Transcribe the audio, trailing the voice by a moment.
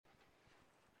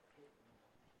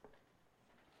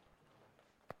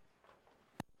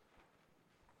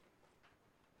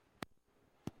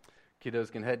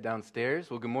Kiddos can head downstairs.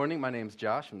 Well, good morning. My name's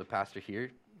Josh. I'm the pastor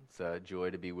here. It's a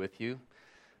joy to be with you.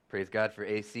 Praise God for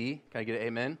AC. Can I get an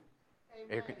amen?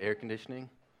 Amen. Air conditioning.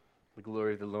 The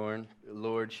glory of the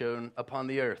Lord shone upon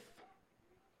the earth.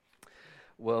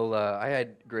 Well, I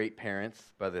had great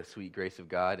parents by the sweet grace of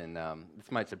God, and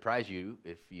this might surprise you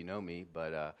if you know me,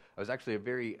 but I was actually a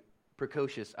very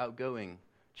precocious, outgoing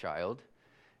child.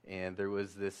 And there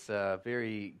was this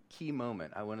very key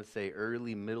moment, I want to say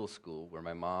early middle school, where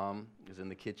my mom was in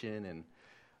the kitchen and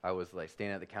I was like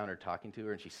standing at the counter talking to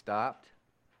her, and she stopped.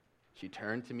 She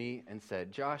turned to me and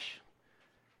said, "Josh,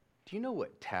 do you know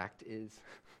what tact is?"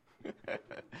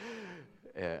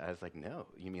 I was like, "No,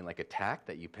 you mean like a tack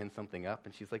that you pin something up?"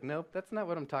 And she's like, "Nope, that's not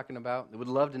what I'm talking about." I would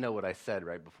love to know what I said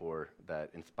right before that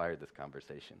inspired this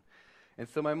conversation. And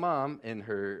so my mom, in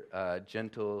her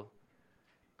gentle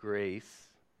grace,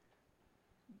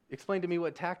 explained to me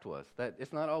what tact was, that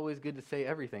it's not always good to say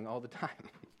everything all the time,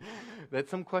 that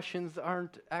some questions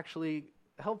aren't actually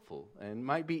helpful and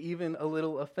might be even a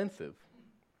little offensive.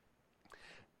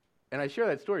 And I share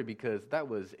that story because that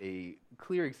was a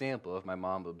clear example of my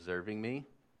mom observing me,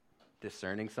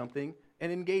 discerning something,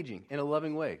 and engaging in a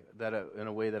loving way, in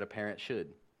a way that a parent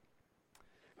should.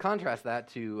 Contrast that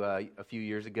to a few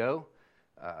years ago.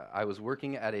 I was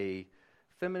working at a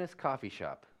feminist coffee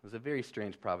shop. It was a very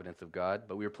strange providence of God,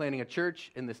 but we were planning a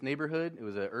church in this neighborhood. It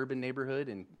was an urban neighborhood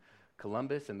in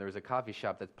Columbus, and there was a coffee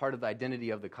shop. That's part of the identity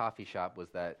of the coffee shop,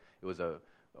 was that it was a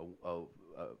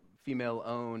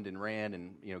female-owned and ran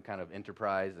and kind of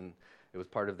enterprise, and it was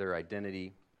part of their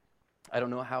identity. I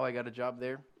don't know how I got a job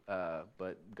there,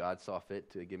 but God saw fit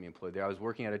to get me employed there. I was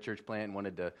working at a church plant and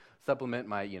wanted to supplement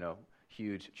my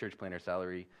huge church planner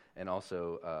salary, and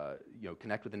also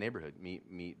connect with the neighborhood,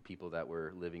 meet people that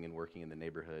were living and working in the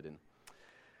neighborhood. And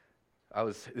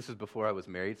this was before I was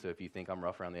married, so if you think I'm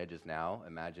rough around the edges now,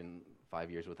 imagine 5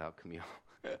 years without Camille.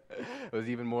 It was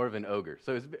even more of an ogre.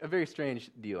 So it was a very strange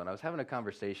deal. And I was having a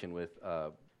conversation with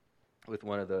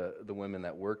one of the women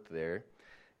that worked there,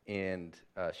 and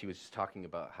she was just talking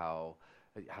about how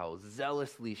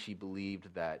zealously she believed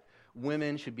that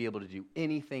women should be able to do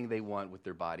anything they want with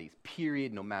their bodies,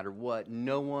 period, no matter what.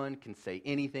 No one can say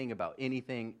anything about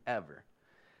anything ever.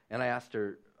 And I asked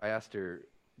her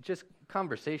just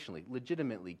conversationally,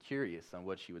 legitimately curious on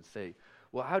what she would say.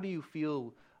 Well, how do you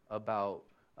feel about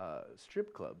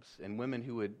strip clubs and women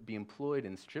who would be employed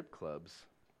in strip clubs?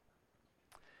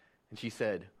 And she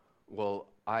said, "Well,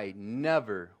 I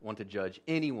never want to judge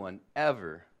anyone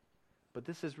ever. But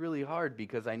this is really hard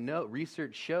because I know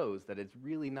research shows that it's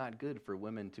really not good for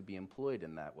women to be employed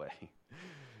in that way."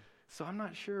 So I'm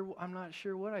not sure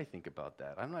what I think about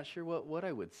that. I'm not sure what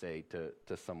I would say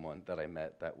to someone that I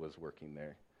met that was working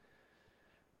there.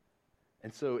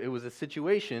 And so it was a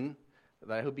situation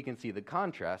that I hope you can see the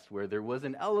contrast, where there was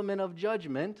an element of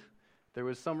judgment. There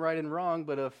was some right and wrong,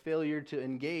 but a failure to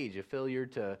engage, a failure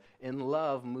to, in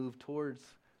love, move towards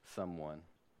someone.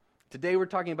 Today we're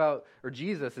talking about, or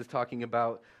Jesus is talking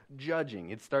about, judging.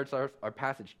 It starts our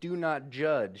passage, "Do not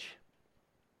judge."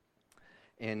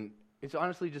 And it's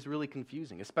honestly just really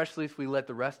confusing, especially if we let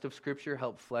the rest of Scripture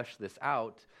help flesh this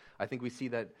out. I think we see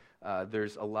that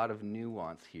there's a lot of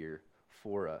nuance here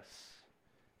for us.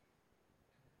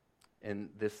 And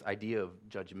this idea of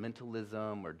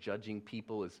judgmentalism or judging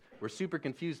people, we're super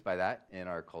confused by that in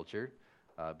our culture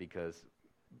because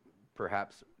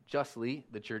perhaps justly,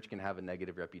 the church can have a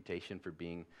negative reputation for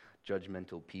being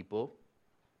judgmental people.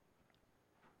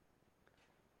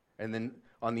 And then,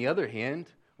 on the other hand,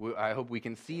 I hope we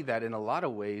can see that in a lot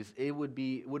of ways, it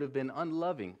would have been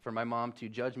unloving for my mom to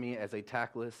judge me as a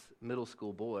tactless middle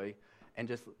school boy and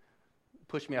just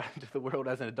push me out into the world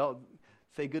as an adult,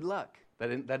 say good luck.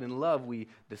 That in love, we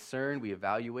discern, we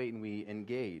evaluate, and we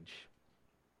engage.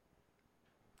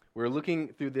 We're looking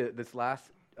through this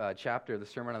last chapter of the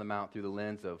Sermon on the Mount through the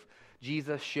lens of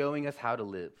Jesus showing us how to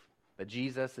live. That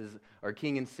Jesus is our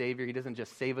King and Savior. He doesn't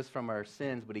just save us from our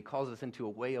sins, but He calls us into a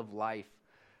way of life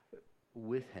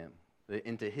with Him,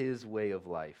 into His way of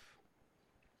life.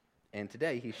 And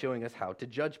today He's showing us how to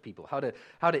judge people, how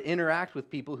to interact with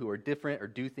people who are different or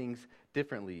do things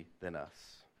differently than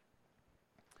us.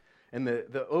 And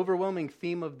the overwhelming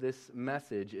theme of this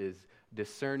message is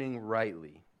discerning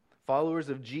rightly. Followers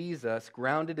of Jesus,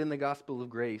 grounded in the gospel of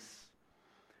grace,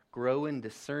 grow in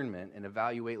discernment and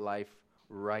evaluate life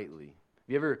rightly. Have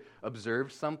you ever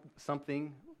observed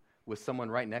something with someone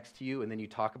right next to you, and then you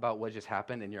talk about what just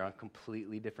happened, and you're on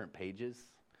completely different pages?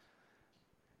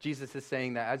 Jesus is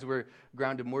saying that as we're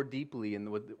grounded more deeply in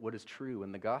what is true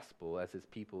in the gospel, as His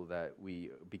people, that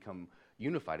we become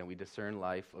unified and we discern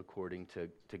life according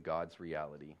to God's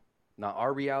reality. Not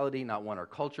our reality, not one our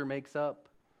culture makes up,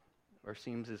 or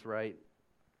seems is right.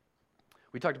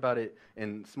 We talked about it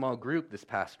in small group this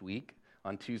past week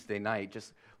on Tuesday night,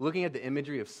 just looking at the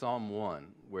imagery of Psalm 1,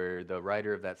 where the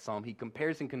writer of that psalm, he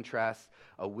compares and contrasts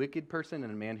a wicked person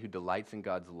and a man who delights in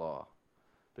God's law.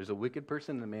 There's a wicked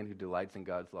person and a man who delights in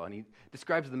God's law. And he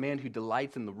describes the man who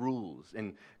delights in the rules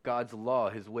and God's law,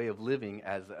 his way of living,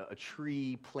 as a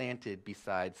tree planted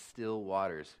beside still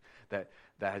waters that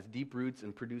has deep roots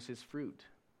and produces fruit.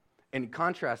 And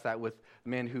contrast that with the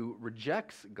man who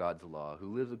rejects God's law,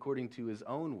 who lives according to his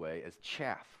own way, as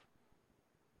chaff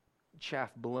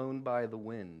blown by the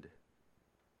wind.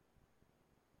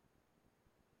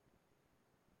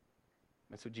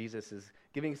 And so Jesus is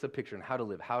giving us a picture on how to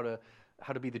live, how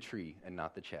to be the tree and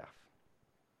not the chaff.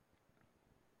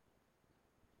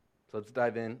 So let's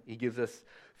dive in. He gives us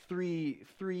three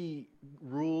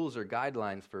rules or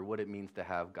guidelines for what it means to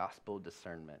have gospel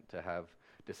discernment, to have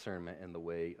discernment in the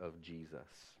way of Jesus.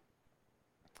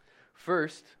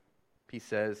 First, he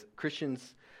says,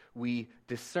 Christians, we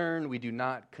discern, we do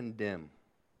not condemn.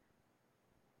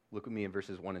 Look with me in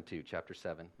verses 1 and 2, chapter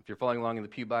 7. If you're following along in the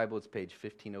Pew Bible, it's page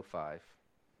 1505.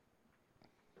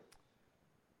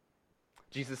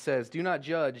 Jesus says, "Do not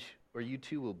judge, or you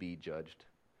too will be judged.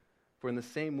 For in the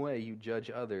same way you judge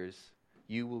others,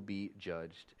 you will be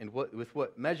judged. And with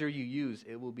what measure you use,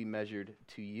 it will be measured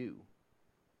to you."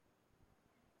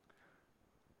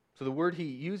 So the word he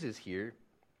uses here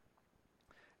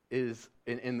is,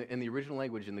 in the original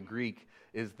language, in the Greek,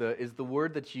 is the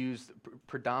word that's used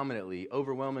predominantly,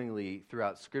 overwhelmingly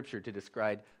throughout Scripture to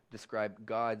describe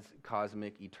God's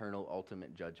cosmic, eternal,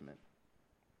 ultimate judgment.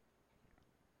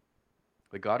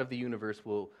 The God of the universe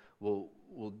will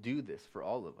do this for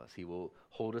all of us. He will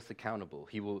hold us accountable.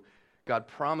 God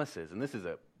promises, and this is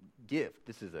a gift,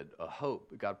 this is a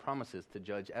hope. God promises to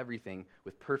judge everything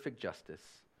with perfect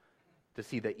justice, to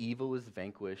see that evil is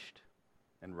vanquished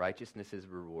and righteousness is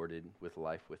rewarded with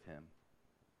life with him.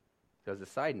 So as a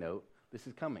side note, this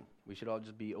is coming. We should all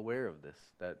just be aware of this,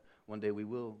 that one day we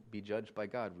will be judged by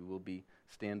God. We will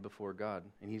stand before God,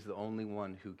 and he's the only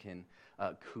one who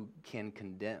can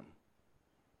condemn.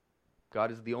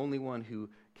 God is the only one who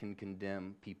can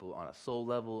condemn people on a soul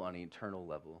level, on an eternal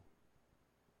level.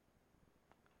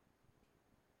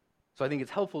 So I think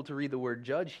it's helpful to read the word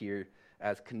judge here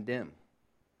as condemn.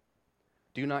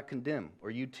 Do not condemn, or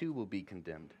you too will be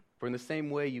condemned. For in the same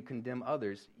way you condemn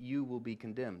others, you will be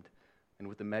condemned. And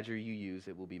with the measure you use,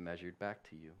 it will be measured back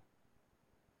to you.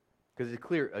 Because it's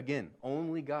clear, again,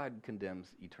 only God condemns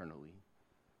eternally.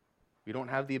 We don't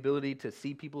have the ability to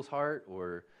see people's heart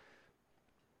or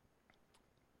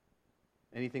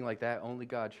anything like that. Only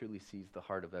God truly sees the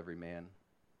heart of every man.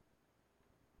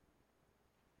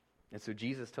 And so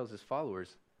Jesus tells his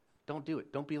followers, don't do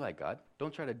it. Don't be like God.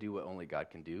 Don't try to do what only God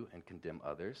can do and condemn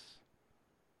others.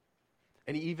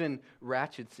 And he even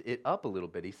ratchets it up a little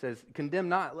bit. He says, condemn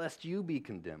not, lest you be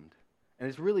condemned. And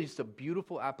it's really just a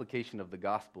beautiful application of the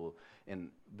gospel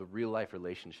in the real-life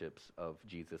relationships of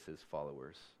Jesus'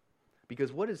 followers.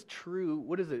 Because what is true,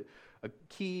 what is a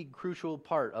key, crucial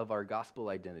part of our gospel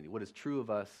identity? What is true of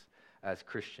us as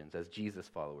Christians, as Jesus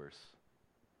followers?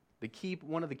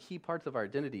 One of the key parts of our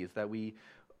identity is that we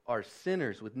are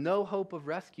sinners with no hope of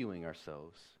rescuing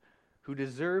ourselves, who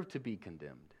deserve to be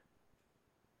condemned.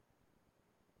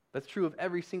 That's true of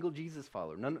every single Jesus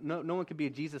follower. No one can be a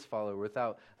Jesus follower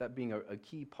without that being a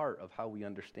key part of how we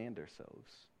understand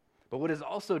ourselves. But what is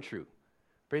also true,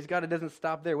 praise God, it doesn't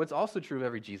stop there. What's also true of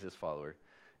every Jesus follower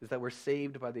is that we're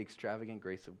saved by the extravagant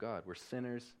grace of God. We're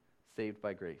sinners saved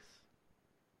by grace.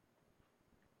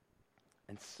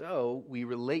 And so we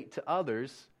relate to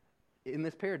others in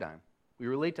this paradigm. We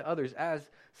relate to others as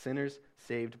sinners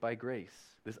saved by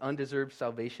grace, this undeserved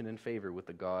salvation and favor with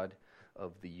the God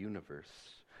of the universe.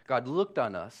 God looked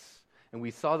on us,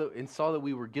 and saw that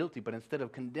we were guilty, but instead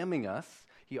of condemning us,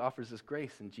 he offers us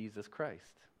grace in Jesus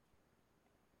Christ.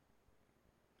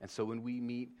 And so when we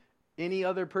meet any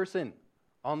other person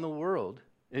on the world,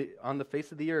 on the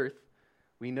face of the earth,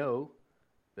 we know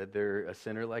that they're a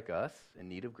sinner like us in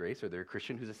need of grace, or they're a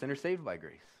Christian who's a sinner saved by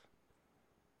grace.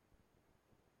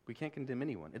 We can't condemn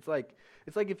anyone. It's like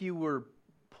if you were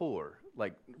poor,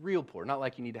 like real poor, not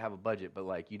like you need to have a budget, but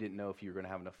like you didn't know if you were going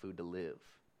to have enough food to live.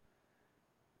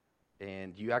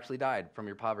 And you actually died from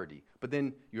your poverty. But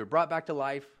then you were brought back to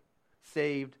life,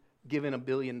 saved, given $1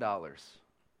 billion.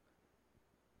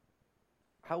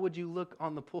 How would you look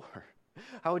on the poor?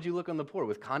 How would you look on the poor?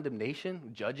 With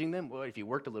condemnation, judging them? Well, if you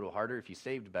worked a little harder, if you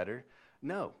saved better.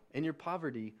 No. In your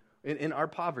poverty, in our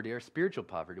poverty, our spiritual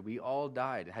poverty, we all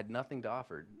died, had nothing to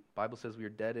offer. The Bible says we are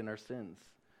dead in our sins.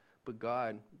 But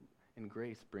God, in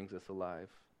grace, brings us alive.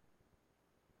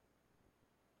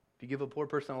 If you give a poor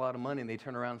person a lot of money and they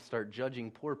turn around and start judging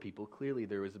poor people, clearly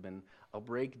there has been a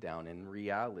breakdown in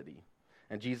reality.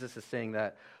 And Jesus is saying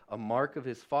that a mark of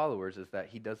his followers is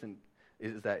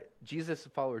that Jesus'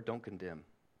 followers don't condemn,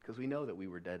 because we know that we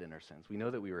were dead in our sins. We know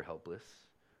that we were helpless,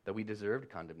 that we deserved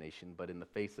condemnation, but in the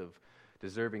face of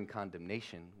deserving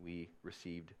condemnation, we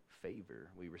received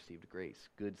favor. We received grace,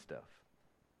 good stuff.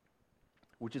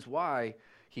 Which is why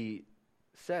he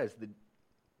says that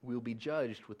we'll be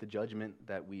judged with the judgment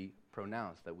that we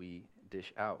pronounce, that we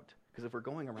dish out. Because if we're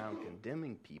going around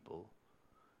condemning people,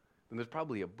 then there's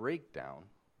probably a breakdown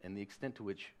in the extent to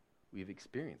which we've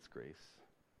experienced grace.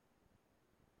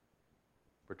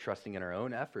 We're trusting in our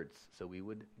own efforts, so we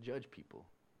would judge people.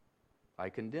 I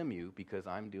condemn you because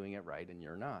I'm doing it right and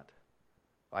you're not.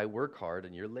 I work hard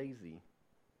and you're lazy.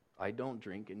 I don't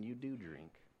drink and you do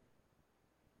drink.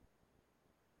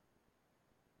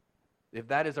 If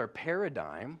that is our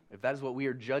paradigm, if that is what we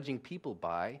are judging people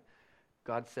by,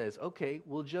 God says, okay,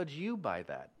 we'll judge you by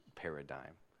that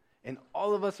paradigm. And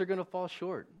all of us are going to fall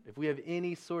short. If we have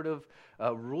any sort of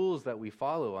rules that we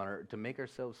follow to make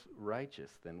ourselves righteous,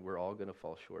 then we're all going to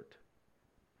fall short.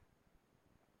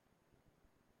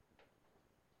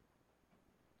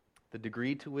 The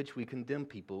degree to which we condemn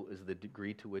people is the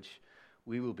degree to which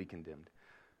we will be condemned.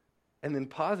 And then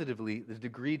positively, the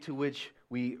degree to which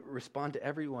we respond to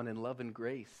everyone in love and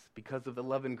grace, because of the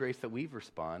love and grace that we've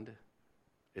responded,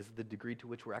 is the degree to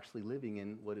which we're actually living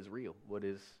in what is real, what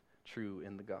is true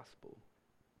in the gospel.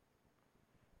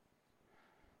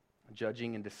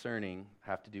 Judging and discerning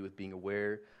have to do with being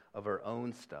aware of our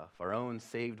own stuff, our own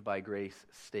saved by grace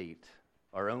state,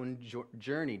 our own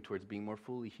journey towards being more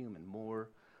fully human, more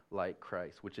like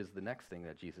Christ, which is the next thing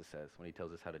that Jesus says when he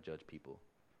tells us how to judge people.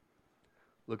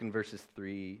 Look in verses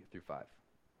 3 through 5.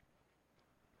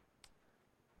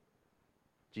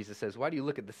 Jesus says, "Why do you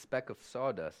look at the speck of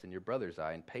sawdust in your brother's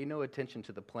eye and pay no attention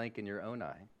to the plank in your own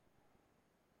eye?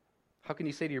 How can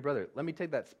you say to your brother, 'Let me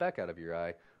take that speck out of your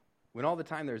eye,' when all the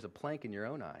time there's a plank in your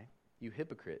own eye? You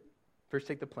hypocrite. First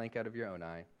take the plank out of your own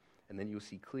eye, and then you will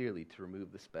see clearly to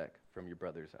remove the speck from your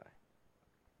brother's eye."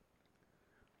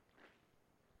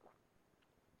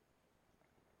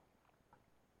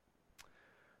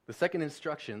 The second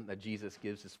instruction that Jesus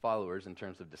gives his followers in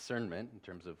terms of discernment, in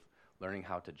terms of learning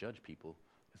how to judge people,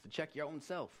 is to check your own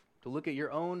self, to look at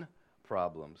your own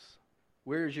problems.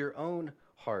 Where is your own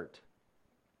heart?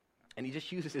 And he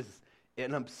just uses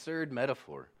an absurd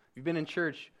metaphor. If you've been in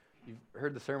church, you've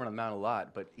heard the Sermon on the Mount a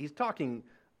lot, but he's talking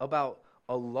about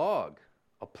a log,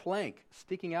 a plank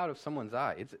sticking out of someone's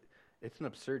eye. It's an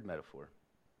absurd metaphor.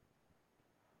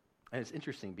 And it's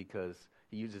interesting because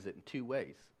he uses it in two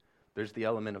ways. There's the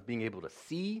element of being able to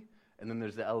see, and then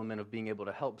there's the element of being able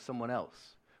to help someone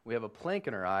else. We have a plank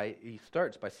in our eye. He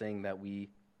starts by saying that we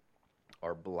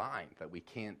are blind, that we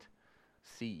can't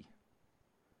see.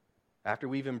 After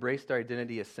we've embraced our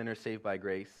identity as sinners saved by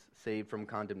grace, saved from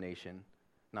condemnation,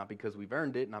 not because we've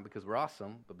earned it, not because we're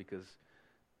awesome, but because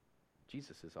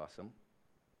Jesus is awesome,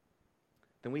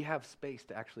 then we have space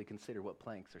to actually consider what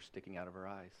planks are sticking out of our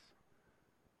eyes.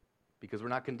 Because we're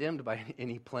not condemned by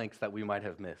any planks that we might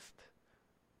have missed.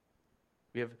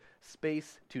 We have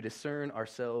space to discern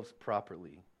ourselves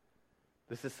properly.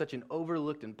 This is such an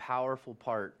overlooked and powerful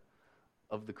part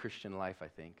of the Christian life, I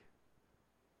think.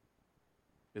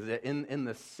 Is that in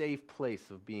the safe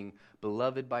place of being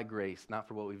beloved by grace, not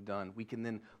for what we've done, we can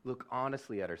then look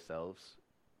honestly at ourselves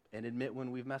and admit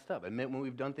when we've messed up, admit when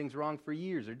we've done things wrong for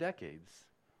years or decades.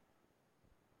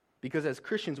 Because as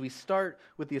Christians, we start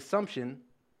with the assumption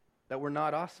that we're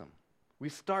not awesome. We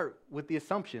start with the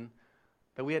assumption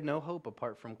that we had no hope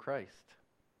apart from Christ.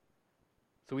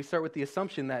 So we start with the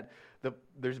assumption that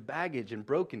there's baggage and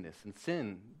brokenness and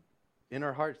sin in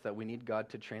our hearts that we need God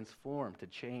to transform, to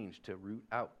change, to root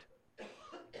out.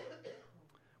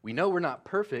 We know we're not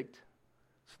perfect,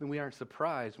 so then we aren't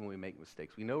surprised when we make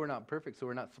mistakes. We know we're not perfect, so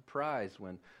we're not surprised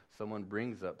when someone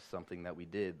brings up something that we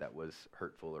did that was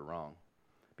hurtful or wrong.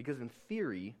 Because in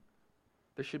theory,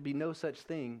 there should be no such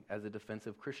thing as a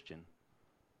defensive Christian.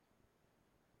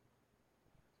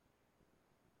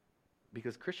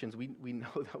 Because Christians, we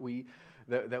know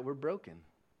that we're broken.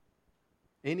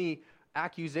 Any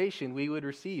accusation we would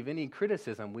receive, any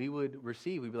criticism we would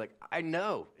receive, we'd be like, I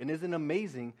know, and isn't it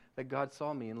amazing that God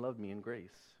saw me and loved me in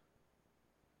grace?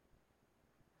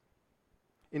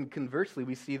 And conversely,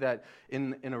 we see that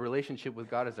in a relationship with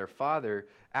God as our Father,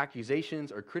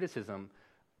 accusations or criticism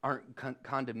aren't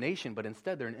condemnation, but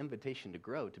instead they're an invitation to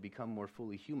grow, to become more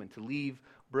fully human, to leave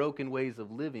broken ways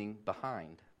of living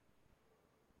behind.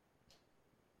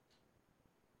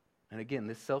 And again,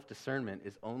 this self-discernment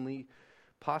is only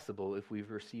possible if we've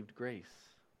received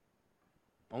grace.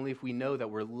 Only if we know that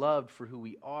we're loved for who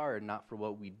we are and not for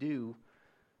what we do,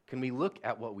 can we look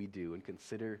at what we do and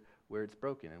consider where it's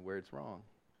broken and where it's wrong.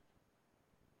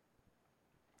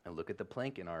 And look at the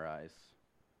plank in our eyes.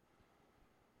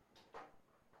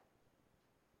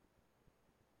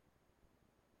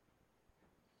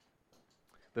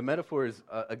 The metaphor is,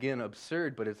 again,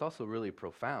 absurd, but it's also really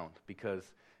profound,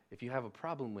 because if you have a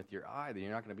problem with your eye, then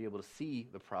you're not going to be able to see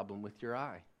the problem with your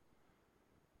eye.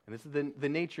 And this is the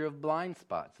nature of blind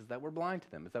spots, is that we're blind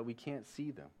to them, is that we can't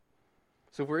see them.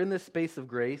 So if we're in this space of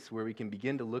grace where we can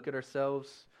begin to look at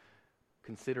ourselves,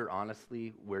 consider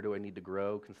honestly, where do I need to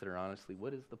grow? Consider honestly,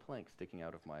 what is the plank sticking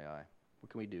out of my eye? What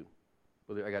can we do?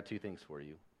 Well, I got two things for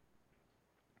you.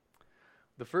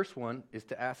 The first one is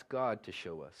to ask God to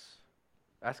show us.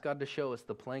 Ask God to show us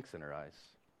the planks in our eyes.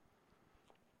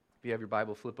 If you have your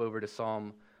Bible, flip over to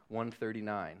Psalm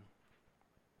 139.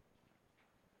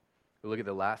 We'll look at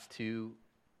the last two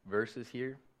verses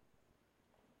here.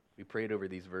 We prayed over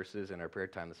these verses in our prayer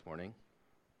time this morning.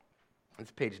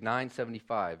 It's page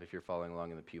 975 if you're following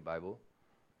along in the Pew Bible.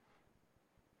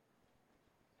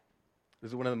 This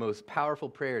is one of the most powerful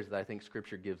prayers that I think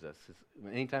Scripture gives us.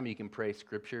 Anytime you can pray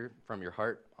Scripture from your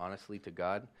heart, honestly, to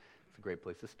God, it's a great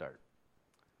place to start.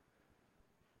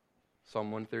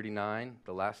 Psalm 139,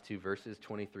 the last two verses,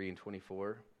 23 and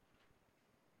 24.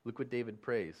 Look what David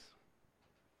prays.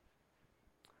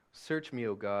 Search me,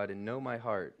 O God, and know my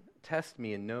heart. Test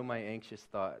me and know my anxious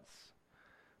thoughts.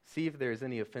 See if there is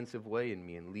any offensive way in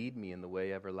me, and lead me in the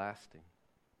way everlasting.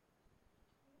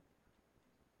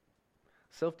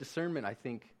 Self-discernment, I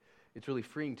think, it's really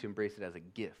freeing to embrace it as a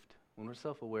gift. When we're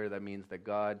self-aware, that means that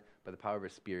God, by the power of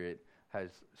His Spirit, has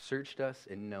searched us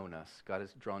and known us. God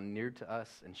has drawn near to us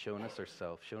and shown us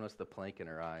ourselves, shown us the plank in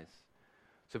our eyes.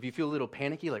 So if you feel a little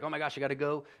panicky, like, oh my gosh, I got to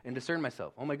go and discern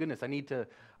myself. Oh my goodness, I need to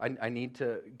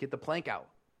get the plank out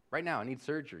right now. I need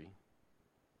surgery.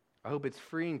 I hope it's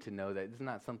freeing to know that it's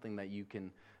not something that you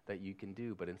can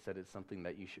do, but instead it's something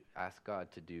that you should ask God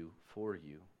to do for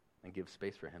you and give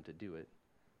space for Him to do it.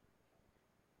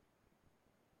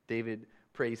 David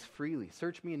prays freely.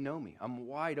 Search me and know me. I'm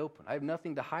wide open. I have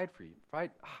nothing to hide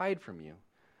from you,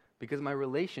 because my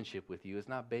relationship with you is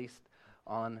not based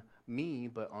on me,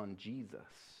 but on Jesus.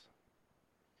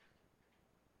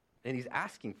 And he's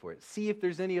asking for it. See if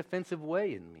there's any offensive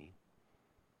way in me.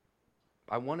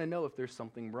 I want to know if there's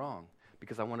something wrong,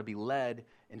 because I want to be led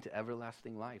into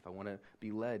everlasting life. I want to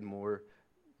be led more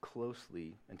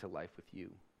closely into life with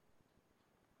you.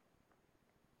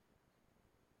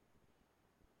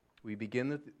 We begin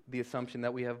with the assumption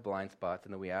that we have blind spots,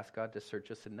 and then we ask God to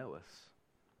search us and know us.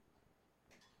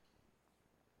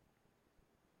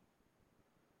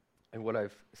 And what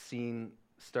I've seen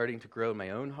starting to grow in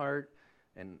my own heart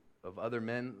and of other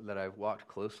men that I've walked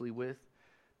closely with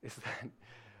is that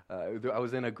I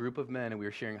was in a group of men, and we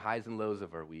were sharing highs and lows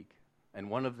of our week. And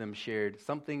one of them shared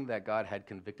something that God had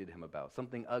convicted him about,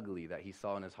 something ugly that he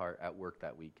saw in his heart at work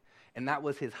that week. And that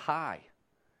was his high.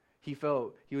 He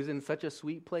felt he was in such a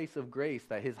sweet place of grace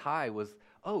that his high was,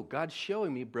 oh, God's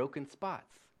showing me broken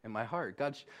spots in my heart.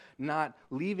 God's not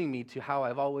leaving me to how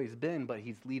I've always been, but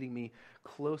He's leading me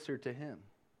closer to Him.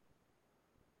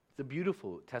 It's a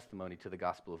beautiful testimony to the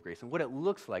gospel of grace and what it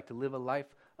looks like to live a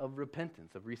life of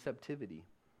repentance, of receptivity.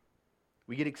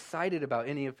 We get excited about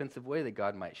any offensive way that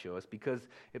God might show us because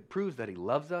it proves that He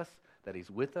loves us, that He's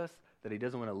with us, that He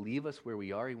doesn't want to leave us where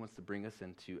we are. He wants to bring us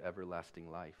into everlasting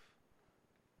life.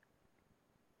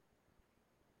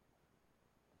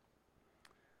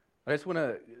 I just want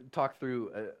to talk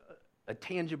through a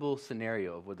tangible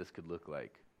scenario of what this could look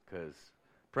like, because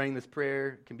praying this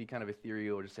prayer can be kind of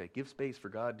ethereal, or just say, give space for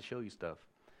God to show you stuff,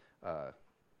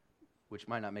 which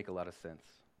might not make a lot of sense.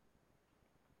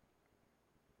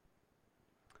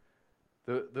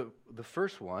 The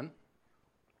first one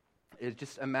is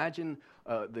just imagine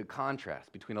the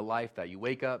contrast between a life that you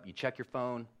wake up, you check your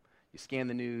phone, you scan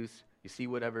the news, you see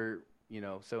whatever,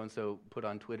 so-and-so put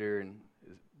on Twitter and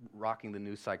is rocking the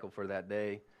news cycle for that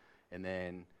day, and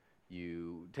then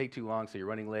you take too long, so you're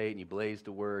running late, and you blaze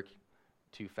to work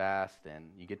too fast, and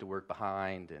you get to work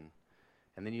behind, and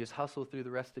then you just hustle through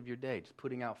the rest of your day, just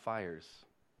putting out fires.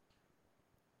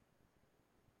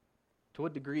 To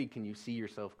what degree can you see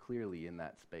yourself clearly in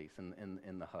that space,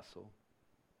 in the hustle?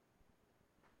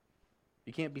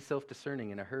 You can't be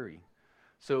self-discerning in a hurry.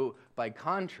 So by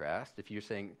contrast, if you're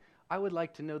saying, I would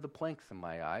like to know the planks in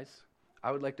my eyes,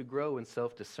 I would like to grow in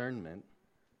self-discernment,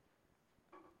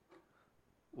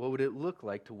 what would it look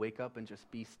like to wake up and just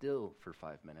be still for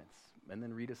 5 minutes and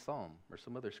then read a psalm or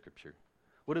some other scripture?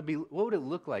 What would it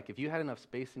look like if you had enough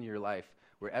space in your life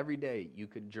where every day you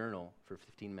could journal for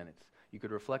 15 minutes? You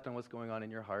could reflect on what's going on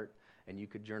in your heart, and you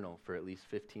could journal for at least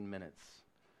 15 minutes.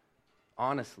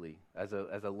 Honestly, as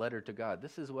a letter to God,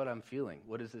 this is what I'm feeling.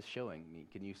 What is this showing me?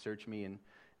 Can you search me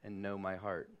and know my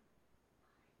heart?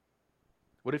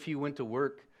 What if you went to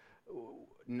work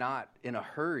not in a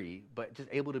hurry, but just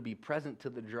able to be present to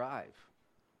the drive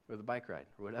or the bike ride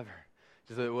or whatever?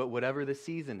 Just whatever the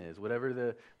season is,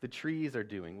 whatever the trees are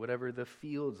doing, whatever the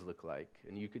fields look like,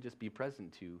 and you could just be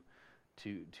present to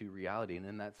reality, and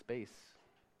in that space,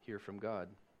 hear from God.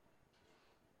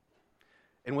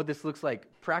 And what this looks like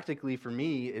practically for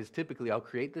me is typically I'll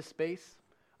create this space.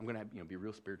 I'm going to be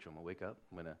real spiritual. I'm going to wake up.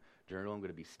 I'm going to journal. I'm going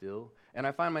to be still. And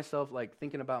I find myself like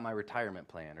thinking about my retirement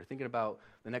plan or thinking about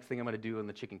the next thing I'm going to do in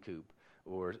the chicken coop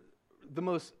or the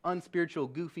most unspiritual,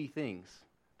 goofy things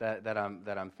that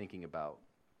I'm thinking about.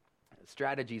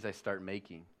 Strategies I start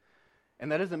making.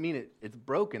 And that doesn't mean it's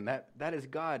broken. That is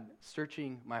God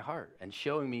searching my heart and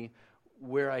showing me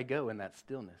where I go in that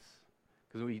stillness.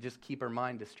 Because when we just keep our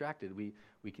mind distracted, we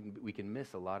can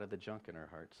miss a lot of the junk in our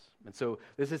hearts. And so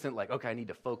this isn't like, okay, I need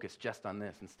to focus just on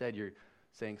this. Instead, you're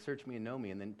saying, search me and know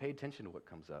me, and then pay attention to what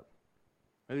comes up.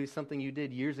 Maybe it's something you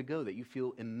did years ago that you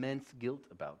feel immense guilt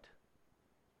about.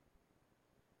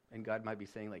 And God might be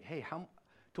saying like, hey,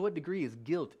 to what degree is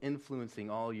guilt influencing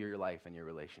all your life and your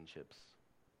relationships?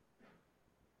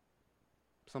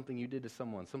 Something you did to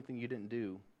someone, something you didn't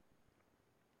do,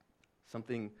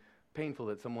 something painful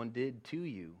that someone did to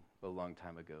you a long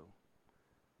time ago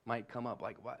might come up.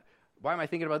 Like, why am I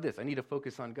thinking about this? I need to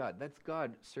focus on God. That's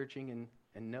God searching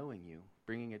and knowing you,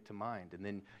 bringing it to mind. And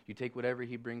then you take whatever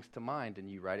he brings to mind and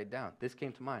you write it down. This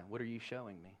came to mind. What are you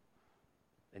showing me?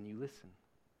 And you listen.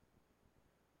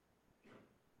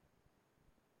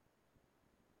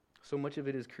 So much of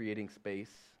it is creating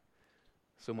space.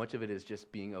 So much of it is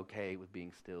just being okay with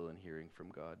being still and hearing from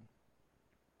God.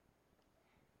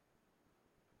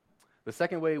 The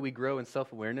second way we grow in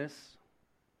self-awareness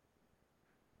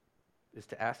is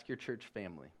to ask your church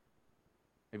family.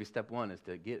 Maybe step one is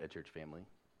to get a church family,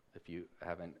 if you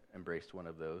haven't embraced one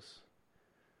of those.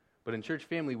 But in church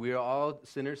family, we are all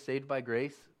sinners saved by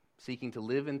grace, seeking to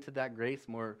live into that grace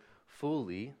more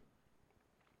fully.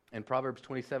 And Proverbs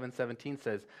 27:17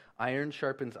 says, iron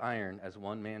sharpens iron as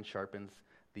one man sharpens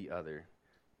the other.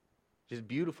 Just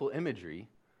beautiful imagery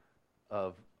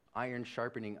of iron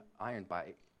sharpening iron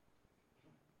by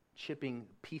chipping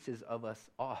pieces of us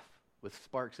off with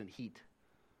sparks and heat.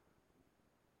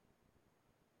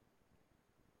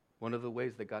 One of the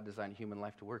ways that God designed human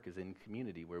life to work is in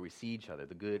community, where we see each other,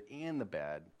 the good and the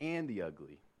bad and the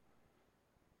ugly.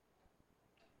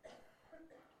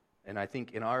 And I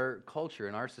think in our culture,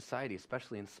 in our society,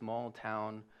 especially in small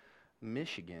town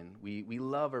Michigan, we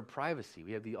love our privacy.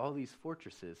 We have all these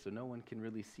fortresses, so no one can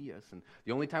really see us. And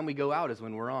the only time we go out is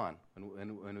when we're on,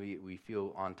 when we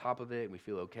feel on top of it, and we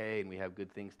feel okay, and we have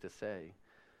good things to say.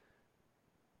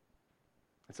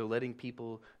 And so letting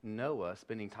people know us,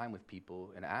 spending time with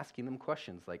people, and asking them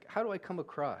questions like, how do I come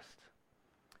across?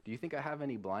 Do you think I have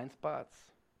any blind spots?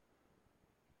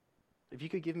 If you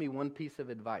could give me one piece of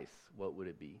advice, what would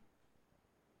it be?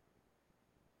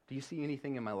 Do you see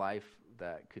anything in my life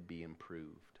that could be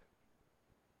improved?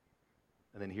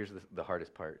 And then here's the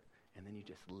hardest part. And then you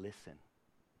just listen.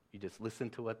 You just listen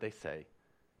to what they say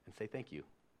and say thank you.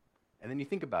 And then you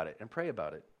think about it and pray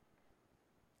about it.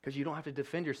 Because you don't have to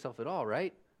defend yourself at all,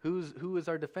 right? Who is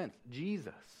our defense?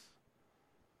 Jesus.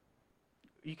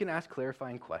 You can ask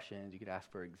clarifying questions. You could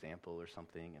ask for an example or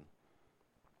something. And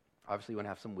obviously you want to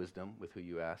have some wisdom with who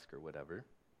you ask or whatever.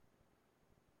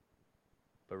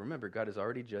 But remember, God has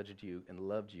already judged you and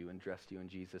loved you and dressed you in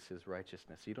Jesus'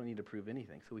 righteousness. So you don't need to prove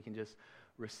anything. So we can just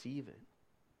receive it.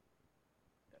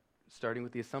 Starting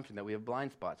with the assumption that we have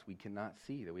blind spots we cannot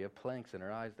see, that we have planks in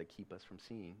our eyes that keep us from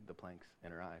seeing the planks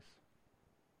in our eyes.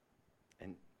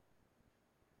 And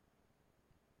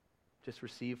just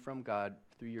receive from God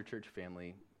through your church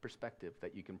family perspective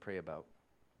that you can pray about.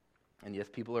 And yes,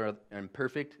 people are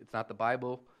imperfect. It's not the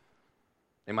Bible.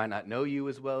 They might not know you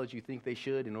as well as you think they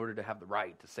should in order to have the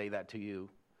right to say that to you.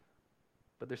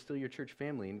 But they're still your church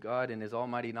family. And God, in his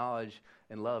almighty knowledge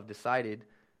and love, decided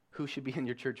who should be in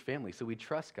your church family. So we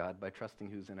trust God by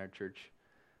trusting who's in our church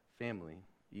family,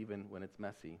 even when it's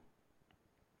messy.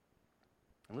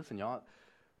 And listen, y'all,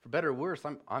 for better or worse,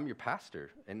 I'm your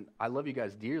pastor. And I love you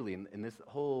guys dearly. And this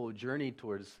whole journey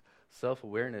towards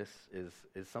self-awareness is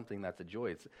something that's a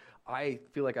joy. I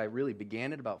feel like I really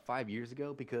began it about 5 years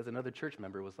ago because another church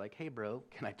member was like, hey, bro,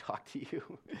 can I talk to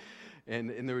you?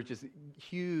 and there were just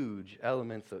huge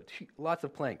elements of lots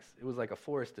of planks. It was like a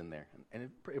forest in there, and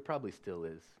it probably still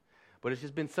is. But it's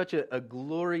just been such a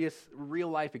glorious,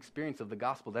 real-life experience of the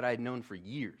gospel that I had known for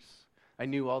years. I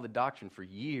knew all the doctrine for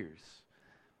years.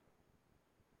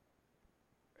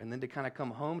 and then to kind of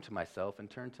come home to myself and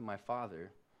turn to my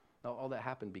Father. All that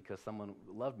happened because someone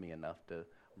loved me enough to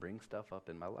bring stuff up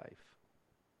in my life.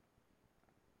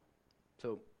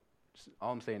 So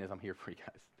all I'm saying is I'm here for you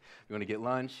guys. If you want to get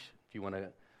lunch, if you want to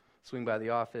swing by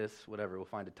the office, whatever, we'll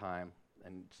find a time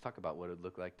and just talk about what it would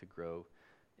look like to grow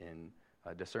in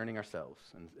discerning ourselves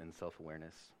and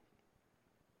self-awareness.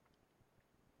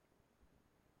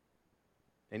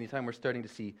 Anytime we're starting to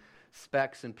see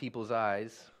specks in people's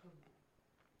eyes,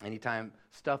 anytime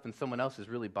stuff in someone else is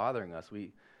really bothering us,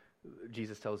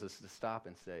 Jesus tells us to stop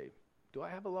and say, do I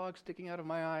have a log sticking out of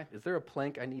my eye? Is there a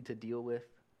plank I need to deal with?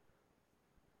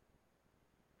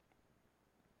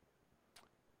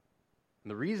 And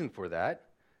the reason for that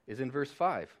is in verse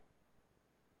 5.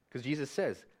 Because Jesus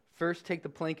says, first take the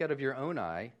plank out of your own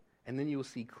eye, and then you will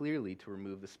see clearly to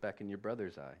remove the speck in your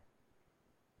brother's eye.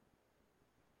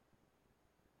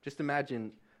 Just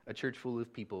imagine a church full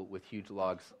of people with huge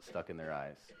logs stuck in their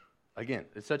eyes. Again,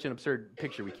 it's such an absurd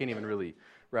picture, we can't even really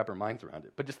wrap our minds around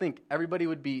it. But just think, everybody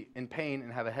would be in pain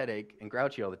and have a headache and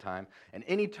grouchy all the time, and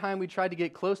any time we tried to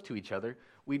get close to each other,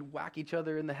 we'd whack each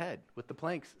other in the head with the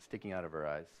planks sticking out of our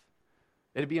eyes.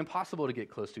 It'd be impossible to get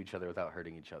close to each other without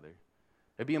hurting each other.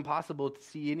 It'd be impossible to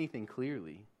see anything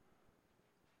clearly.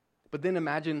 But then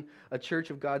imagine a church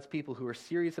of God's people who are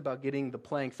serious about getting the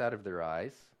planks out of their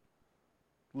eyes,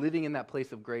 living in that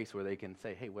place of grace where they can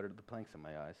say, hey, what are the planks in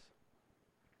my eyes?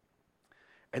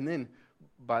 And then,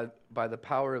 by the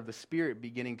power of the Spirit,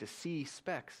 beginning to see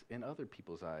specks in other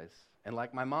people's eyes. And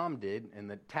like my mom did in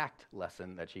the tact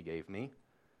lesson that she gave me,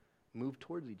 move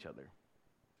towards each other.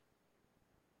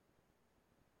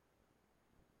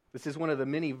 This is one of the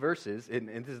many verses, and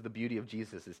this is the beauty of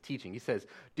Jesus' teaching. He says,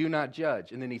 do not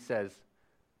judge. And then he says,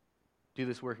 do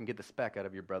this work and get the speck out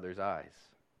of your brother's eyes.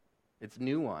 It's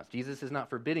nuanced. Jesus is not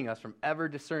forbidding us from ever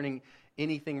discerning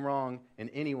anything wrong in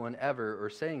anyone ever or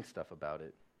saying stuff about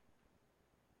it.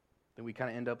 Then we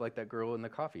kind of end up like that girl in the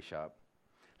coffee shop.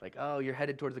 Like, oh, you're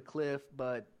headed towards a cliff,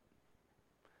 but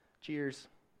cheers.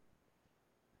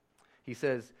 He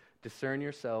says, discern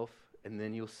yourself, and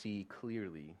then you'll see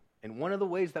clearly. And one of the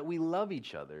ways that we love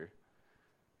each other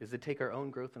is to take our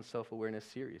own growth and self-awareness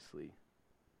seriously.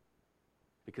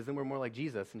 Because then we're more like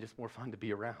Jesus and just more fun to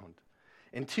be around.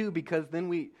 And two, because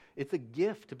then it's a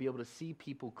gift to be able to see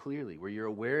people clearly, where you're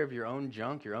aware of your own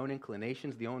junk, your own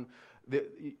inclinations,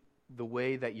 the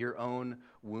way that your own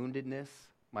woundedness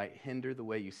might hinder the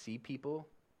way you see people.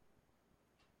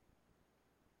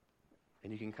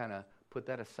 And you can kind of put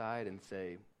that aside and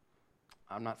say,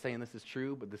 I'm not saying this is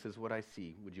true, but this is what I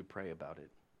see. Would you pray about it?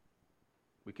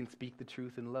 We can speak the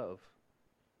truth in love.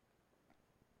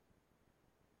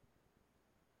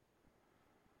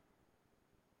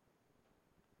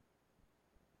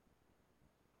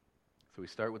 So we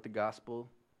start with the gospel,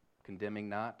 condemning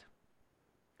not.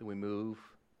 Then we move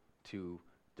to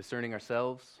discerning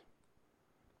ourselves.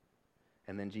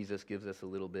 And then Jesus gives us a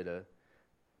little bit of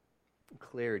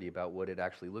clarity about what it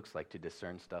actually looks like to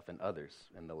discern stuff in others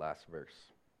in the last verse.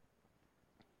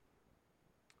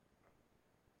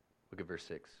 Look at verse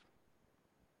 6.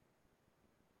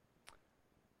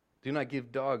 Do not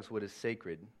give dogs what is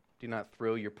sacred. Do not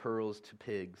throw your pearls to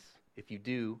pigs. If you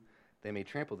do, they may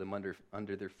trample them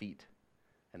under their feet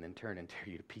and then turn and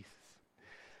tear you to pieces.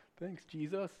 Thanks,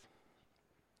 Jesus.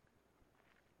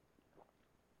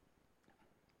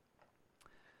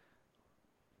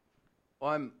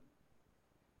 Well,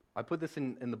 I put this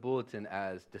in the bulletin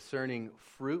as discerning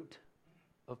fruit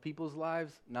of people's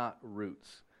lives, not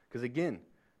roots. Because again,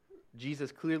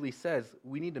 Jesus clearly says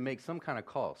we need to make some kind of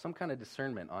call, some kind of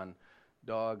discernment on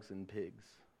dogs and pigs,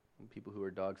 and people who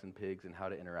are dogs and pigs and how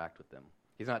to interact with them.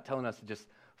 He's not telling us to just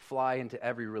fly into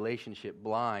every relationship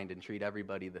blind and treat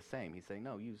everybody the same. He's saying,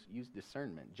 no, use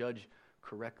discernment. Judge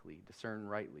correctly, discern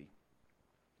rightly.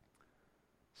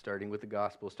 Starting with the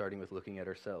gospel, starting with looking at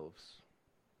ourselves.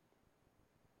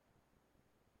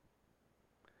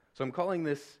 So I'm calling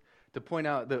this to point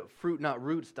out the fruit, not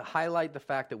roots, to highlight the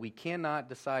fact that we cannot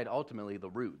decide ultimately the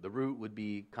root. The root would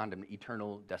be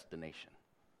eternal destination,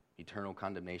 eternal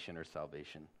condemnation or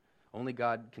salvation. Only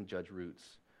God can judge roots.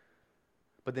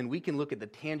 But then we can look at the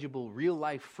tangible,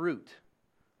 real-life fruit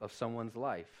of someone's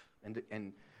life and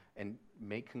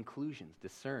make conclusions,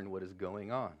 discern what is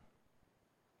going on.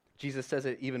 Jesus says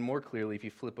it even more clearly if you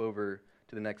flip over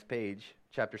to the next page,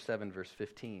 chapter 7, verse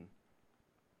 15.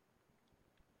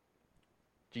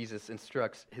 Jesus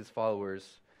instructs his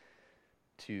followers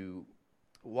to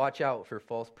watch out for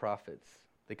false prophets.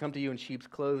 They come to you in sheep's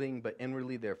clothing, but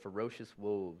inwardly they're ferocious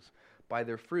wolves. By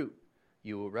their fruit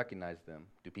you will recognize them.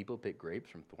 Do people pick grapes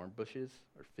from thorn bushes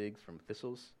or figs from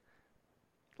thistles?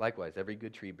 Likewise, every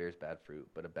good tree bears bad fruit,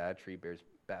 but a bad tree bears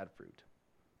bad fruit.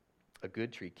 A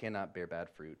good tree cannot bear bad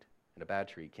fruit, and a bad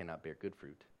tree cannot bear good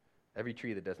fruit. Every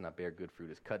tree that does not bear good fruit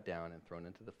is cut down and thrown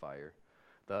into the fire.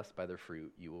 Thus, by their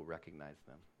fruit, you will recognize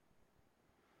them.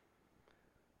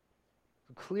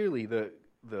 So clearly, the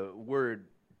word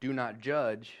 "do not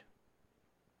judge"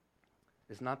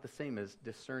 is not the same as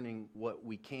discerning what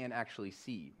we can actually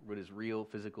see, what is real,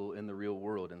 physical, in the real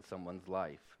world in someone's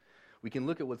life. We can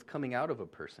look at what's coming out of a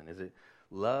person. Is it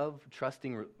love,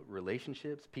 trusting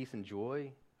relationships, peace and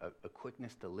joy, a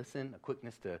quickness to listen, a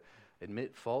quickness to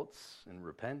admit faults and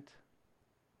repent?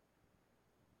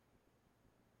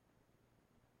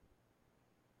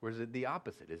 Or is it the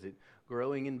opposite? Is it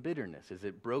growing in bitterness? Is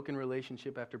it broken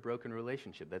relationship after broken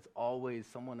relationship? That's always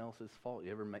someone else's fault.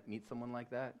 You ever meet someone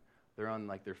like that? They're on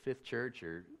like their 5th church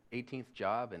or 18th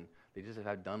job, and they just have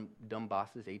had dumb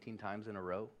bosses 18 times in a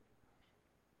row.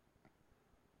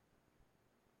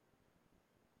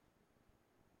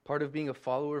 Part of being a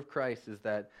follower of Christ is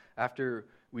that after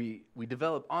we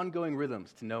develop ongoing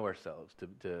rhythms to know ourselves,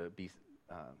 to be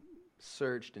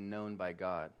searched and known by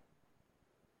God,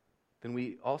 then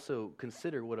we also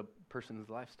consider what a person's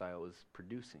lifestyle is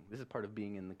producing. This is part of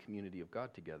being in the community of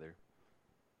God together.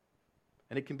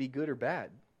 And it can be good or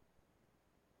bad.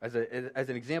 As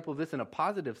an example of this in a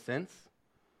positive sense,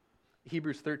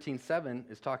 Hebrews 13:7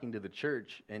 is talking to the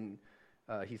church, and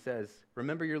he says,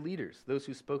 "Remember your leaders, those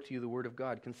who spoke to you the word of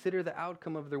God. Consider the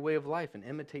outcome of their way of life and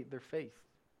imitate their faith."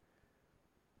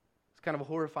 It's kind of a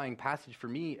horrifying passage for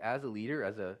me as a leader,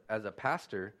 as a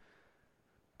pastor,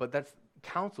 but that's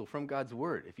counsel from God's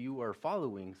word. If you are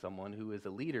following someone who is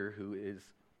a leader, who is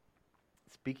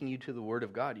speaking you to the word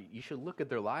of God, you should look at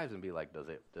their lives and be like, does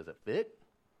it fit?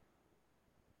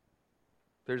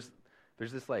 There's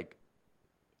this like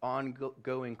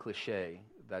ongoing cliche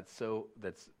that's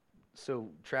so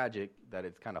tragic that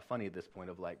it's kind of funny at this point,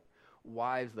 of like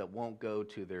wives that won't go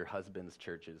to their husbands'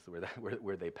 churches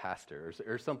where they pastor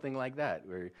or something like that,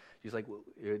 where she's like, well,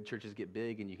 churches get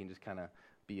big and you can just kind of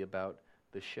be about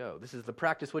the show. This is the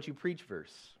practice what you preach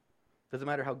verse. Doesn't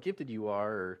matter how gifted you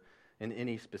are or in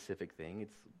any specific thing,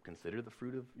 it's consider the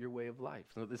fruit of your way of life.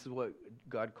 So this is what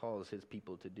God calls his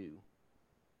people to do.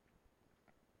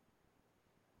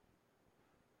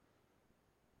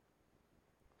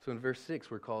 So in verse 6,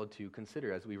 we're called to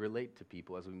consider as we relate to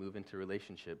people, as we move into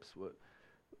relationships,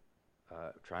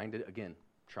 trying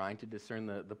to discern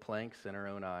the planks in our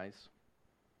own eyes.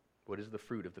 What is the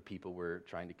fruit of the people we're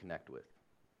trying to connect with?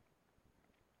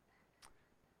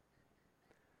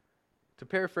 To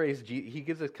paraphrase, he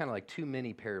gives us kind of like 2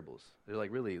 mini parables. They're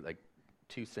like really like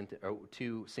 2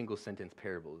 single sentence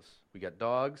parables. We got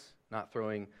dogs, not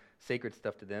throwing sacred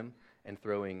stuff to them, and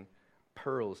throwing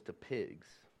pearls to pigs.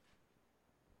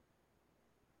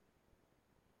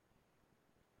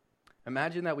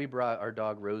 Imagine that we brought our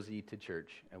dog Rosie to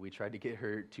church and we tried to get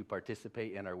her to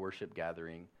participate in our worship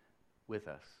gathering with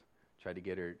us. Tried to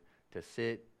get her to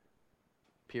sit,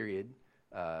 period,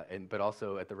 but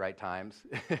also at the right times,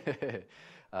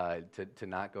 to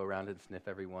not go around and sniff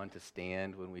everyone, to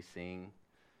stand when we sing,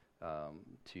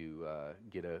 to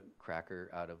get a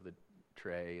cracker out of the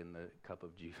tray and the cup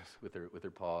of juice with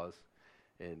her paws,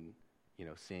 and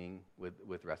sing with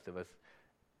the rest of us.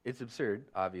 It's absurd,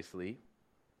 obviously.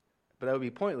 But that would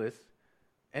be pointless.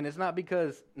 And it's not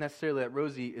because necessarily that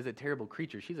Rosie is a terrible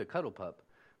creature. She's a cuddle pup.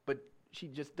 But she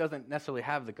just doesn't necessarily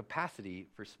have the capacity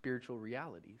for spiritual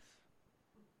realities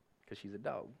because she's a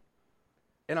dog.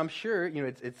 And I'm sure,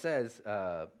 it says,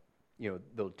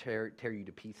 they'll tear you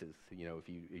to pieces, if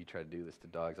you try to do this to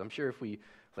dogs. I'm sure if we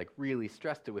really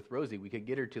stressed it with Rosie, we could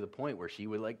get her to the point where she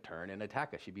would turn and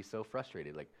attack us. She'd be so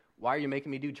frustrated. Why are you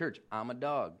making me do church? I'm a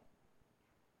dog.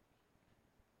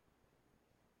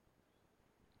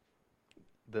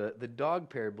 The dog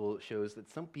parable shows that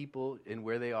some people, in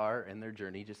where they are in their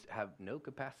journey, just have no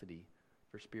capacity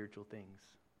for spiritual things.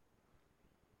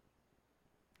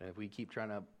 And if we keep trying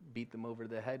to beat them over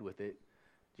the head with it,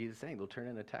 Jesus is saying they'll turn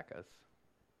and attack us.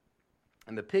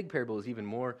 And the pig parable is even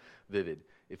more vivid.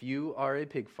 If you are a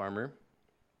pig farmer,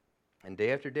 and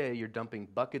day after day you're dumping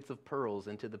buckets of pearls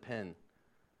into the pen,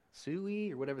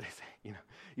 suey or whatever they say,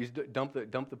 you just dump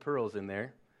the pearls in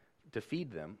there to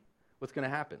feed them, what's going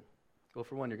to happen? Well,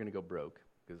 for one, you're going to go broke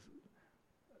because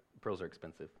pearls are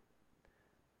expensive.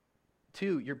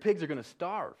 2, your pigs are going to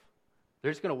starve.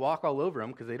 They're just going to walk all over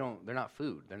them because they're not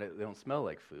food. They don't smell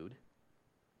like food.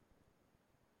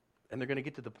 And they're going to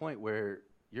get to the point where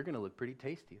you're going to look pretty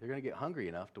tasty. They're going to get hungry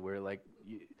enough to where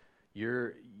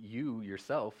you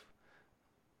yourself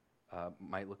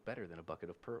might look better than a bucket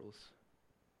of pearls.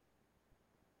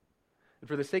 And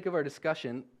for the sake of our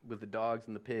discussion with the dogs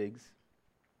and the pigs,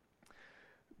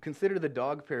 consider the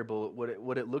dog parable,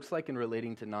 what it looks like in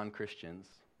relating to non-Christians,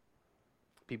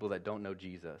 people that don't know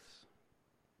Jesus.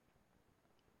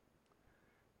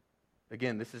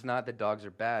 Again, this is not that dogs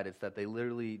are bad, it's that they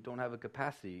literally don't have a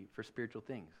capacity for spiritual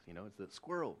things. It's the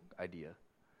squirrel idea.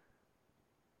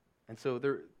 And so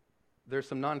there's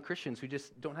some non-Christians who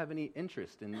just don't have any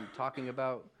interest in talking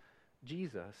about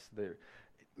Jesus.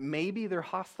 Maybe they're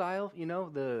hostile,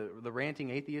 the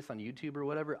ranting atheists on YouTube or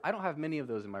whatever. I don't have many of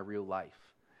those in my real life.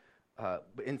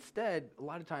 But instead, a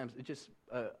lot of times, it's just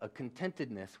a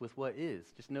contentedness with what is.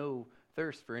 Just no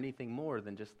thirst for anything more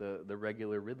than just the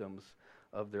regular rhythms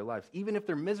of their lives. Even if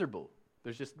they're miserable,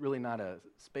 there's just really not a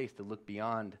space to look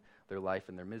beyond their life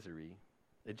and their misery.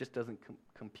 It just doesn't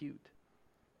compute.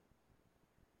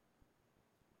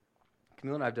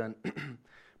 Camille and I have done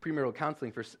premarital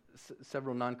counseling for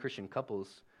several non-Christian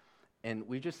couples, and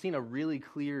we've just seen a really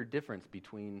clear difference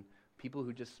between people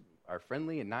who just are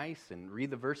friendly and nice and read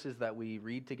the verses that we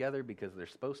read together because they're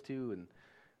supposed to and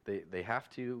they have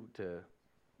to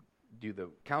do the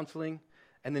counseling,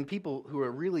 and then people who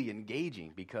are really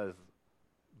engaging because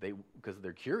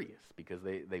they're curious, because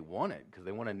they want it, because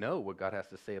they want to know what God has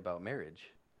to say about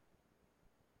marriage.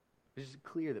 It's just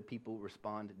clear that people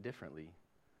respond differently.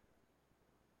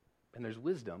 And there's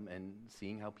wisdom in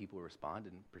seeing how people respond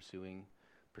and pursuing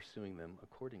them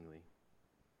accordingly.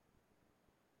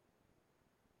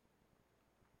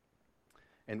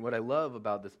 And what I love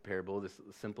about this parable, this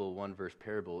simple one-verse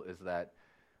parable, is that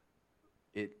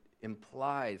it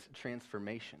implies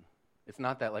transformation. It's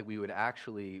not that like we would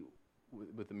actually,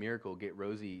 with the miracle, get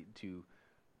Rosie to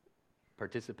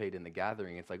participate in the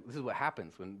gathering. It's like, this is what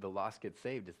happens when the lost get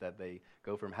saved, is that they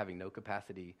go from having no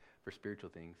capacity for spiritual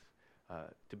things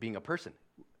to being a person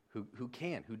who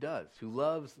does, who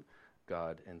loves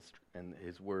God and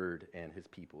His Word and His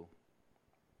people.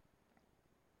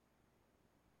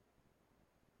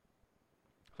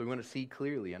 So we want to see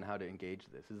clearly on how to engage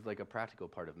this. This is like a practical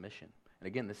part of mission. And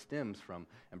again, this stems from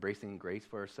embracing grace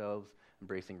for ourselves,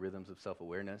 embracing rhythms of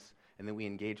self-awareness, and then we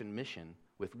engage in mission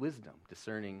with wisdom,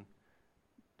 discerning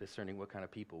what kind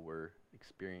of people we're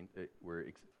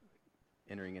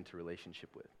entering into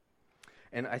relationship with.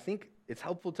 And I think it's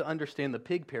helpful to understand the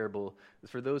pig parable is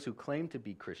for those who claim to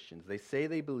be Christians. They say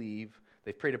they believe,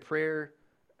 they've prayed a prayer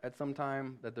at some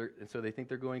time, and so they think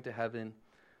they're going to heaven.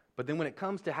 But then when it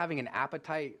comes to having an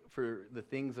appetite for the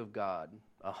things of God,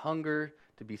 a hunger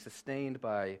to be sustained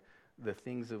by the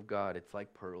things of God, it's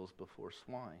like pearls before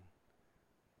swine.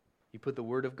 You put the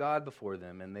Word of God before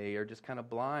them, and they are just kind of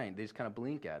blind. They just kind of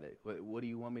blink at it. What do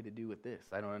you want me to do with this?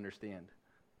 I don't understand.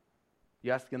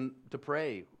 You ask them to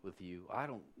pray with you. I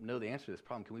don't know the answer to this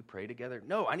problem. Can we pray together?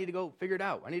 No, I need to go figure it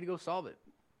out. I need to go solve it.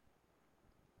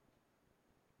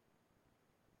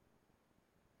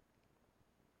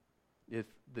 If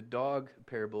the dog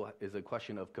parable is a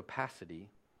question of capacity,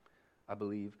 I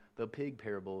believe the pig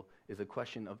parable is a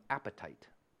question of appetite.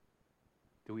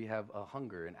 Do we have a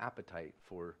hunger and appetite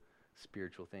for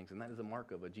spiritual things? And that is a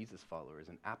mark of a Jesus follower, is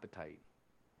an appetite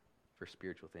for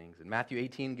spiritual things. And Matthew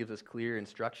 18 gives us clear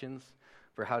instructions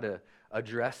for how to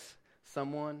address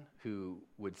someone who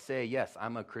would say, yes,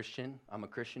 I'm a Christian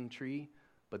tree,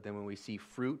 but then when we see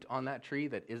fruit on that tree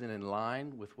that isn't in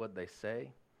line with what they say,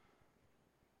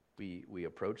 we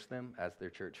approach them as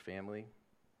their church family.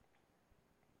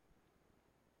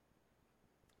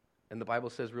 And the Bible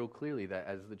says real clearly that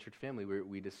as the church family,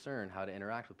 we discern how to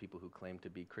interact with people who claim to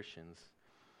be Christians.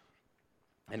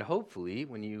 And hopefully,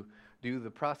 when you do the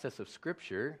process of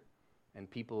Scripture and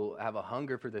people have a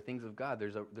hunger for the things of God,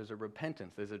 there's a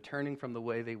repentance, there's a turning from the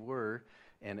way they were,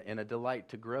 and a delight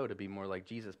to grow to be more like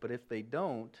Jesus. But if they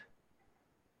don't,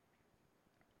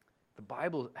 the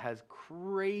Bible has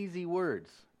crazy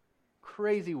words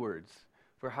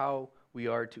for how we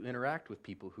are to interact with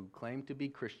people who claim to be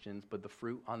Christians, but the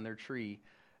fruit on their tree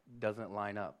doesn't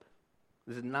line up.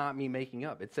 This is not me making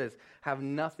up. It says, have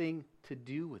nothing to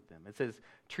do with them. It says,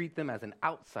 treat them as an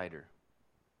outsider.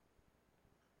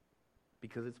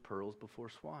 Because it's pearls before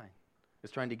swine.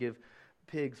 It's trying to give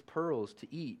pigs pearls to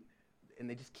eat, and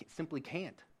they just simply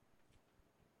can't.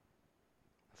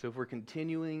 So if we're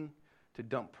continuing to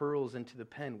dump pearls into the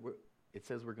pen, it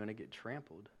says we're going to get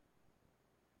trampled.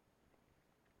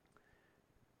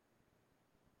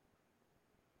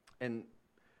 And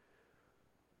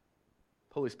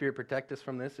Holy Spirit, protect us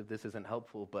from this if this isn't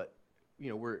helpful, but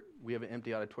we have an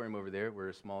empty auditorium over there. We're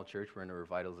a small church. We're in a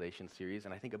revitalization series,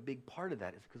 and I think a big part of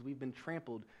that is because we've been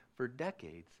trampled for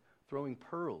decades, throwing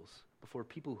pearls before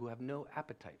people who have no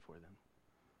appetite for them.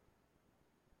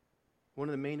 One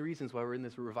of the main reasons why we're in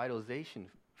this revitalization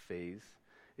phase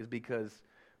is because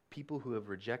people who have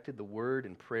rejected the word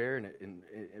and prayer and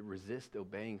resist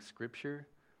obeying Scripture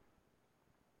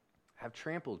have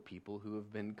trampled people who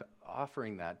have been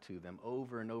offering that to them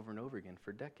over and over and over again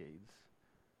for decades.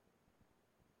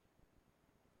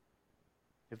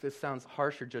 If this sounds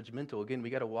harsh or judgmental, again, we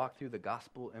got to walk through the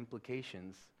gospel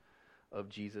implications of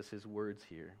Jesus' words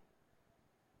here.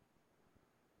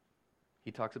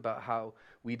 He talks about how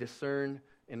we discern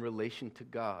in relation to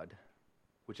God,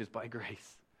 which is by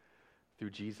grace, through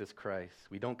Jesus Christ.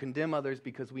 We don't condemn others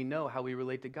because we know how we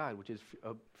relate to God, which is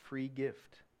a free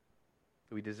gift.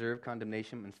 We deserve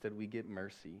condemnation, instead we get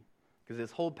mercy. Because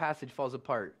this whole passage falls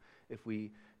apart if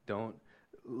we don't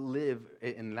live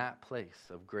in that place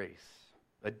of grace.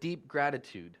 A deep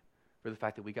gratitude for the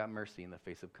fact that we got mercy in the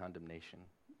face of condemnation.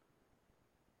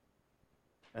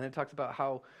 And then it talks about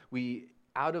how we,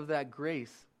 out of that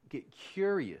grace, get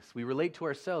curious. We relate to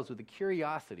ourselves with a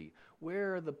curiosity.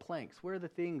 Where are the planks? Where are the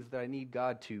things that I need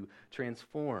God to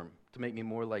transform to make me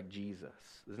more like Jesus?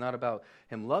 It's not about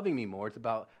him loving me more. It's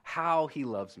about how he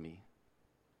loves me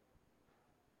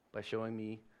by showing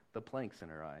me the planks in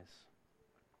our eyes.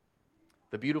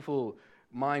 The beautiful,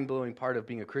 mind-blowing part of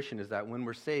being a Christian is that when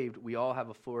we're saved, we all have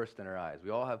a forest in our eyes. We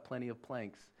all have plenty of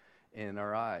planks in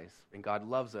our eyes. And God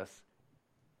loves us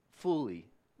fully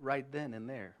right then and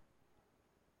there.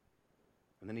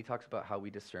 And then he talks about how we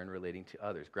discern relating to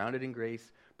others. Grounded in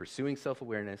grace, pursuing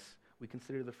self-awareness, we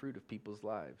consider the fruit of people's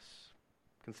lives.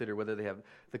 Consider whether they have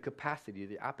the capacity,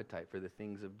 the appetite for the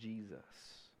things of Jesus.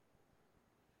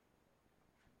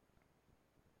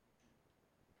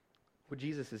 What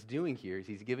Jesus is doing here is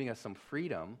he's giving us some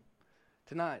freedom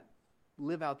to not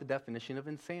live out the definition of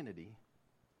insanity.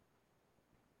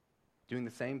 Doing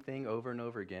the same thing over and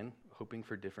over again, hoping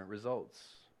for different results.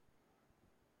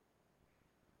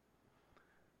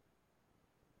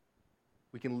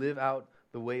 We can live out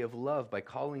the way of love by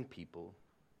calling people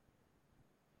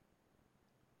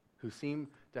who seem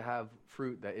to have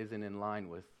fruit that isn't in line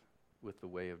with the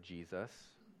way of Jesus.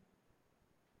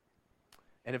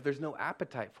 And if there's no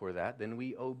appetite for that, then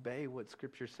we obey what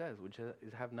Scripture says, which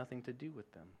is have nothing to do with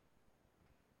them.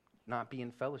 Not be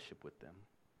in fellowship with them.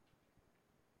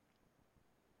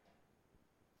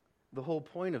 The whole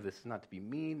point of this is not to be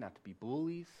mean, not to be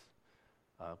bullies,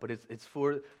 but it's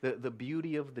for the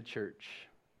beauty of the church.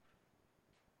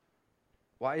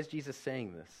 Why is Jesus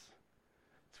saying this?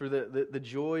 It's for the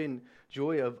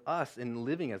joy of us in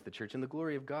living as the church and the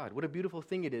glory of God. What a beautiful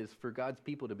thing it is for God's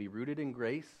people to be rooted in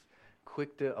grace,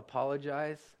 quick to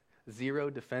apologize, zero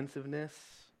defensiveness,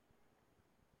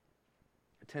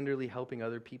 tenderly helping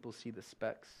other people see the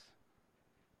specks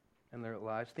in their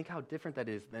lives. Think how different that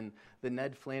is than the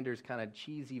Ned Flanders kind of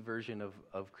cheesy version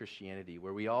of Christianity,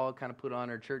 where we all kind of put on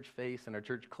our church face and our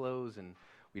church clothes and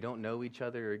we don't know each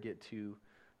other or get too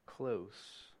close.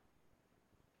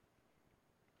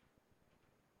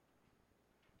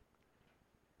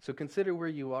 So consider where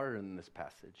you are in this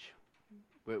passage.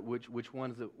 Which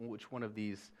one of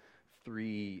these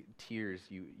three tiers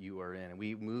you are in? And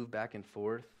we move back and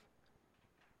forth.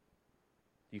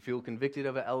 Do you feel convicted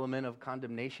of an element of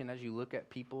condemnation as you look at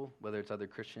people, whether it's other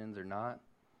Christians or not?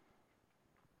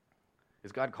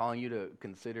 Is God calling you to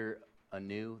consider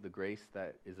anew the grace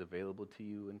that is available to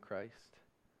you in Christ?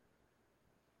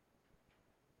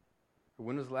 Or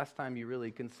when was the last time you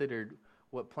really considered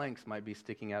what planks might be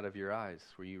sticking out of your eyes,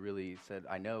 where you really said,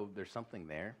 I know there's something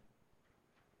there?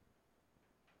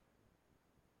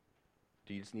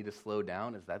 Do you just need to slow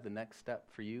down? Is that the next step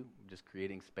for you? Just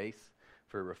creating space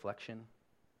for reflection?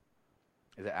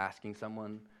 Is it asking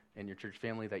someone in your church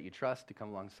family that you trust to come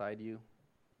alongside you?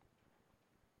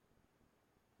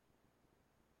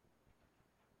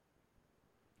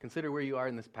 Consider where you are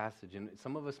in this passage. And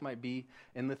some of us might be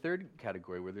in the third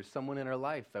category, where there's someone in our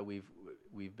life that we've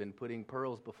been putting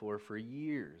pearls before for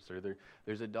years, or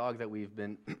there's a dog that we've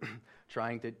been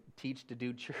trying to teach to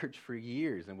do church for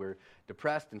years, and we're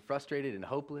depressed and frustrated and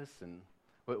hopeless. And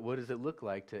what does it look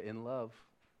like to, in love,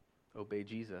 obey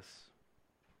Jesus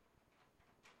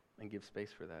and give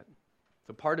space for that?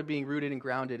 So part of being rooted and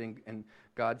grounded in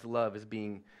God's love is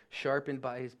being sharpened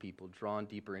by his people, drawn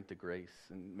deeper into grace.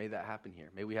 And may that happen here.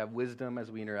 May we have wisdom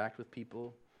as we interact with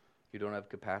people who don't have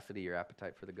capacity or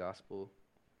appetite for the gospel.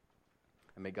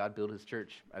 And may God build his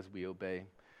church as we obey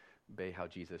how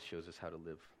Jesus shows us how to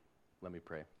live. Let me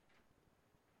pray.